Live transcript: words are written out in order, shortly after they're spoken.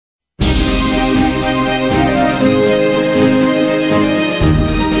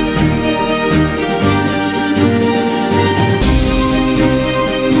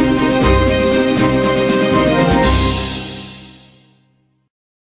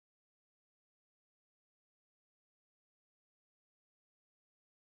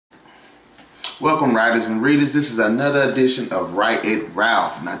Welcome, writers and readers. This is another edition of Write It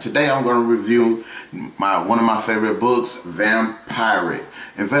Ralph. Now today I'm going to review one of my favorite books, Vampyrrhic.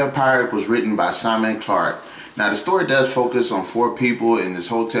 And Vampyrrhic was written by Simon Clark. Now the story does focus on 4 people in this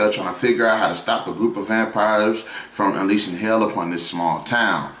hotel trying to figure out how to stop a group of vampires from unleashing hell upon this small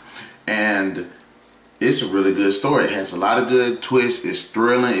town. And it's a really good story. It has a lot of good twists. It's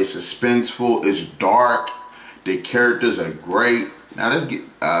thrilling. It's suspenseful. It's dark. The characters are great. Now let's get,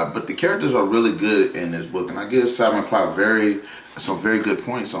 but the characters are really good in this book, and I give Simon Clark some very good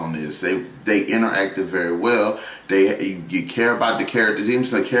points on this. They interacted very well. You care about the characters, even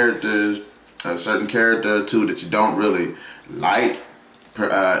some characters, a certain character or two that you don't really like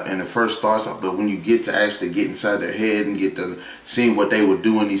in the first starts, but when you get to actually get inside their head and get to seeing what they would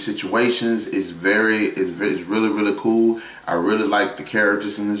do in these situations, it's really cool. I really like the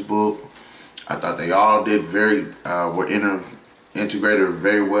characters in this book. I thought they all did were integrated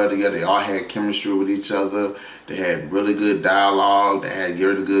very well together. They all had chemistry with each other. They had really good dialogue. They had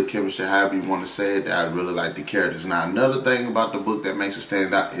really good chemistry, however you want to say it. I really like the characters. Now another thing about the book that makes it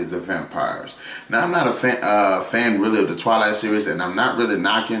stand out is the vampires. Now I'm not a fan really of the Twilight series, and I'm not really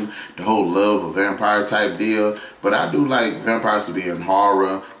knocking the whole love of vampire type deal, but I do like vampires to be in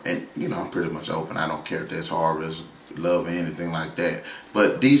horror, and you know, I'm pretty much open. I don't care if there's horror, love, or anything like that.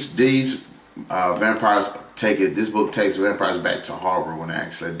 But these vampires this book takes vampires back to horror, when they're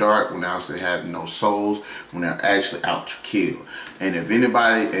actually dark, when they actually have no souls, when they're actually out to kill. And if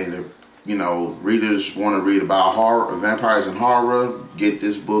anybody, and if readers want to read about horror, vampires and horror, get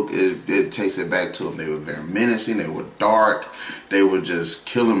this book. It takes it back to them. They were very menacing, they were dark, they were just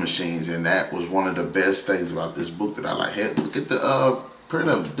killing machines, and that was one of the best things about this book that I like. Hey, look at the print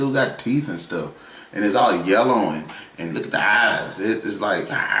of it. Dude got teeth and stuff, and it's all yellow, and look at the eyes. It's like,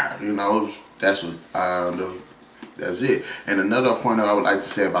 that's what that's it. And another point that I would like to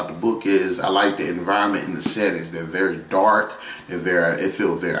say about the book is I like the environment and the settings. They're very dark. It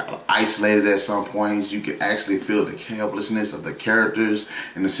feels very isolated at some points. You can actually feel the helplessness of the characters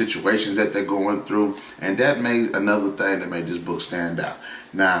and the situations that they're going through. And that made another thing that made this book stand out.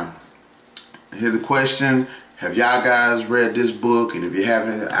 Now, here's the question. Have y'all guys read this book? And if you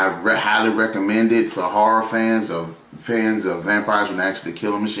haven't, I highly recommend it for horror fans of vampires when actually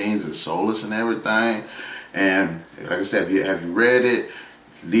killing machines and soulless and everything. And like I said, have you read it?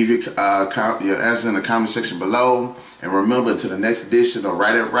 Leave your answer in the comment section below. And remember, to the next edition of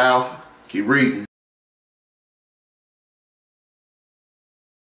Write It Ralph, keep reading.